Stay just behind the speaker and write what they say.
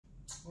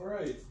All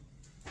right.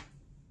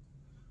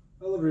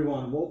 Hello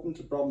everyone, welcome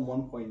to problem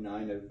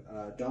 1.9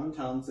 of John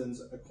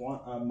Townsend's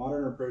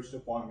Modern Approach to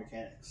Quantum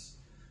Mechanics.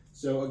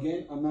 So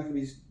again, I'm not going to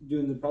be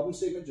doing the problem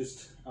statement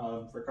just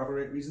for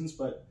copyright reasons,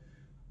 but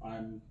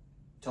I'm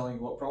telling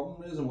you what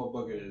problem it is and what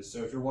book it is.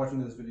 So if you're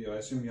watching this video, I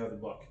assume you have the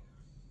book.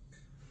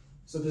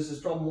 So this is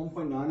problem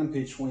 1.9 on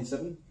page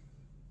 27.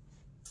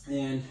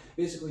 And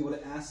basically what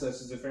it asks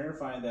us is to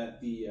verify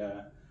that the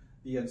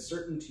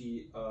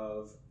uncertainty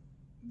of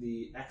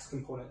the x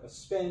component of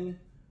spin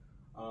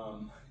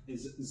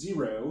is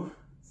 0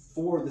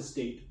 for the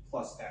state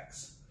plus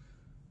x.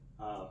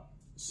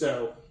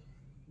 So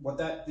what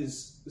that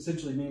is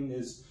essentially meaning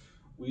is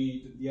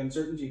the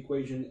uncertainty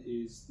equation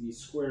is the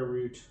square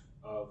root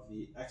of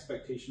the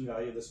expectation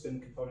value of the spin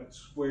component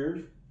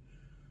squared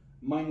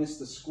minus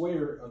the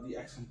square of the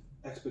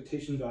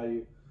expectation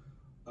value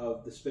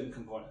of the spin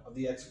component, of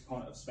the x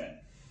component of spin.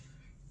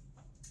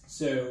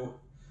 So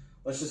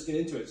let's just get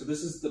into it. So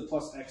this is the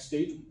plus x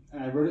state,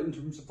 and I wrote it in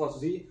terms of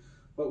plus z,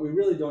 but we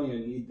really don't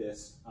even need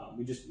this.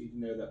 We just need to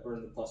know that we're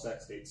in the plus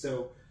x state.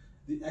 So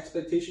the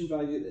expectation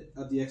value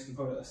of the x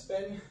component of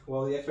spin,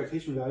 well, the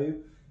expectation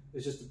value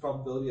is just the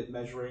probability of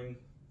measuring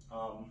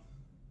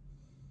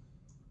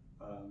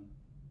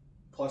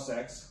plus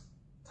x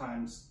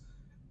times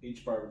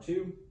h bar over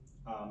 2.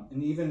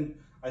 And even,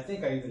 I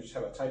think I even just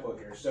have a typo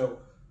here. So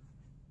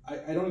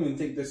I don't even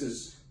think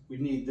we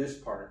need this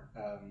part.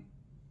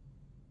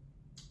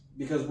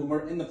 Because when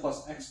we're in the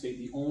plus x state,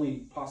 the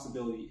only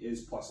possibility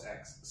is plus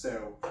x.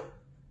 So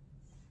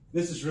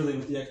this is really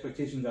what the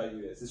expectation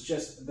value is. It's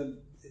just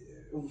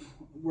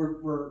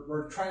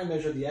we're trying to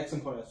measure the x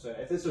component of spin.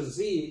 If this was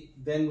z,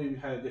 then we would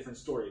have a different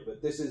story.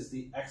 But this is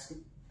the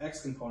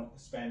x component of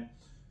spin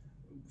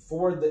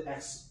for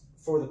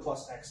the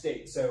plus x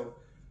state. So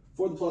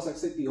for the plus x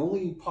state, the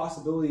only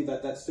possibility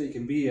that that state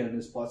can be in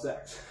is plus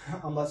x,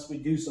 unless we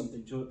do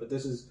something to it. But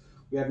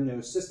we have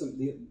no system.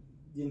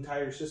 The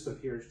entire system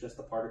here is just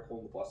the particle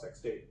in the plus x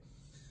state.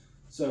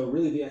 So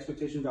really the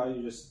expectation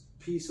value is just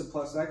p sub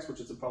plus x, which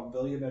is the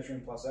probability of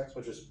measuring plus x,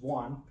 which is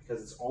 1,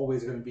 because it's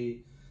always going to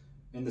be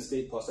in the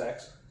state plus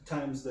x,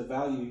 times the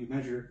value you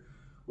measure,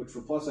 which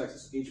for plus x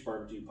is h bar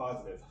over 2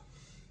 positive.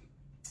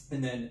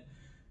 And then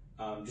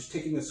just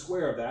taking the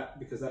square of that,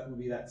 because that would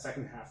be that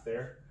second half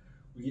there,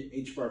 we get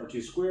h bar over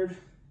 2 squared.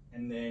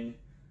 And then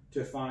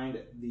to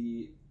find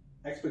the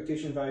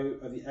expectation value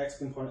of the x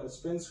component of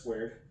spin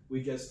squared,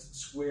 we just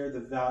square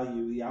the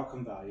value, the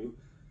outcome value.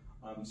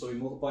 So we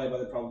multiply it by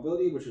the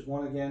probability, which is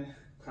 1 again,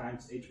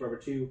 times h bar over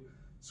 2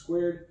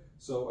 squared.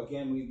 So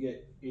again, we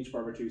get h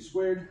bar over 2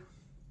 squared.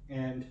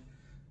 And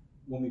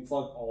when we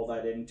plug all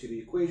that into the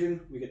equation,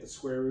 we get the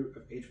square root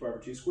of h bar over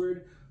 2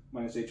 squared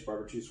minus h bar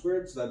over 2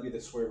 squared. So that'd be the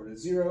square root of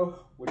 0,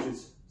 which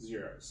is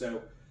 0.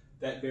 So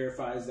that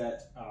verifies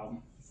that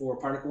for a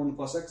particle in the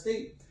plus x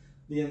state,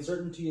 the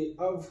uncertainty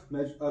of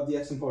the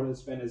x component of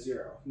spin is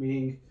 0,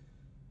 meaning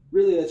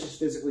really that's just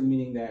physically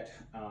meaning that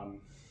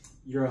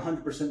you're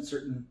 100%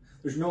 certain,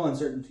 there's no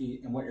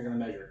uncertainty in what you're going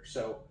to measure.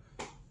 So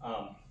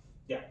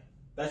yeah,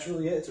 that's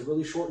really it. It's a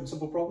really short and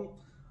simple problem.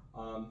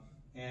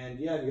 And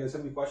yeah, if you guys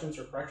have any questions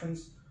or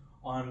corrections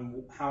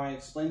on how I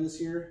explained this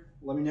here,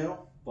 let me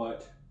know.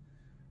 But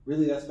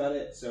really that's about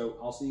it. So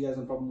I'll see you guys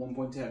on problem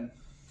 1.10.